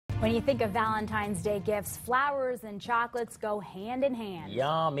When you think of Valentine's Day gifts, flowers and chocolates go hand in hand.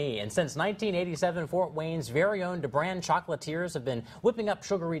 Yummy. And since 1987, Fort Wayne's very own Debrand chocolatiers have been whipping up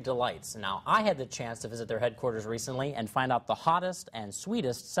sugary delights. Now, I had the chance to visit their headquarters recently and find out the hottest and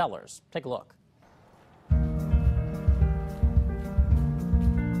sweetest sellers. Take a look.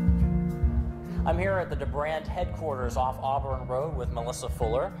 I'm here at the Debrand headquarters off Auburn Road with Melissa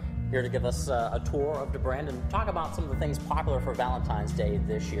Fuller, here to give us a tour of Debrand and talk about some of the things popular for Valentine's Day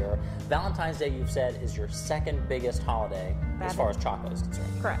this year. Valentine's Day, you've said, is your second biggest holiday as far as chocolate is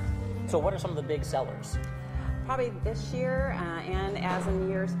concerned. Correct. So what are some of the big sellers? Probably this year, and as in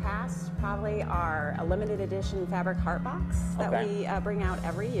years past, probably our limited edition fabric heart box that we bring out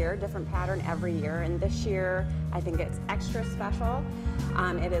every year, different pattern every year. And this year, I think it's extra special.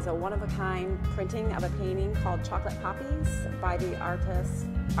 It is a one-of-a-kind printing of a painting called Chocolate Poppies by the artists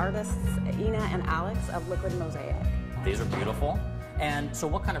Ina and Alex of Liquid Mosaic. These are beautiful. And so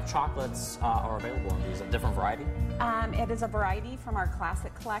what kind of chocolates are available in these? A different variety? It is a variety from our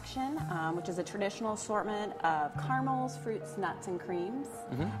classic collection, which is a traditional assortment of caramels, fruits, nuts, and creams.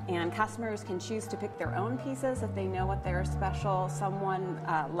 And customers can choose to pick their own pieces if they know what their special someone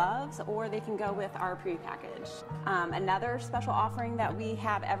loves, or they can go with our pre-packaged. Another special offering that we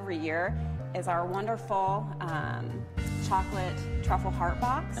have every year is our wonderful chocolate truffle heart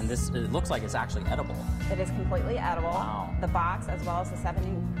box. And this, it looks like it's actually edible. It is completely edible. Wow. The box, as well as the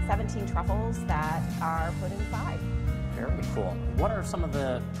 17 truffles that are put inside. Very cool. What are some of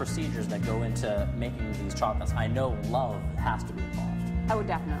the procedures that go into making these chocolates? I know love has to be involved. Oh,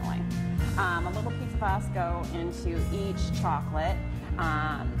 definitely. A little piece of us go into each chocolate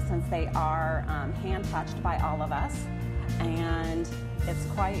since they are hand-touched by all of us. And it's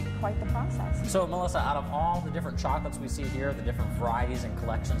quite the process. So, Melissa, out of all the different chocolates we see here, the different varieties and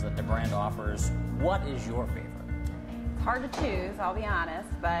collections that Debrand offers, what is your favorite? It's hard to choose, I'll be honest,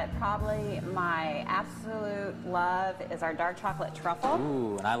 but probably my absolute love is our dark chocolate truffle.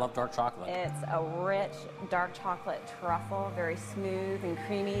 Ooh, and I love dark chocolate. It's a rich dark chocolate truffle, very smooth and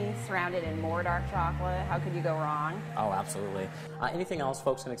creamy, surrounded in more dark chocolate. How could you go wrong? Oh, absolutely. Anything else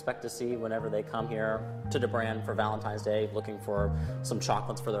folks can expect to see whenever they come here to Debrand for Valentine's Day, looking for some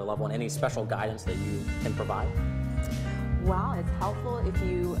chocolates for their loved one? Any special guidance that you can provide? Well, it's helpful if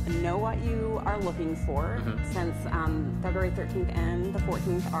you know what you are looking for, since February 13th and the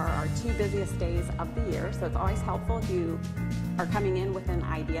 14th are our two busiest days of the year. So it's always helpful if you are coming in with an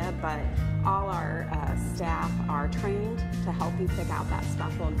idea, but all our staff are trained to help you pick out that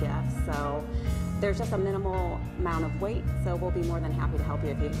special gift. So there's just a minimal amount of wait, so we'll be more than happy to help you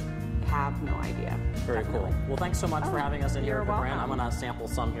if you have no idea. Very cool. Well, thanks so much for having us in here at Debrand. Welcome. I'm going to sample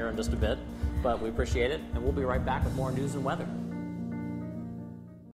some here in just a bit, but we appreciate it, and we'll be right back with more news and weather.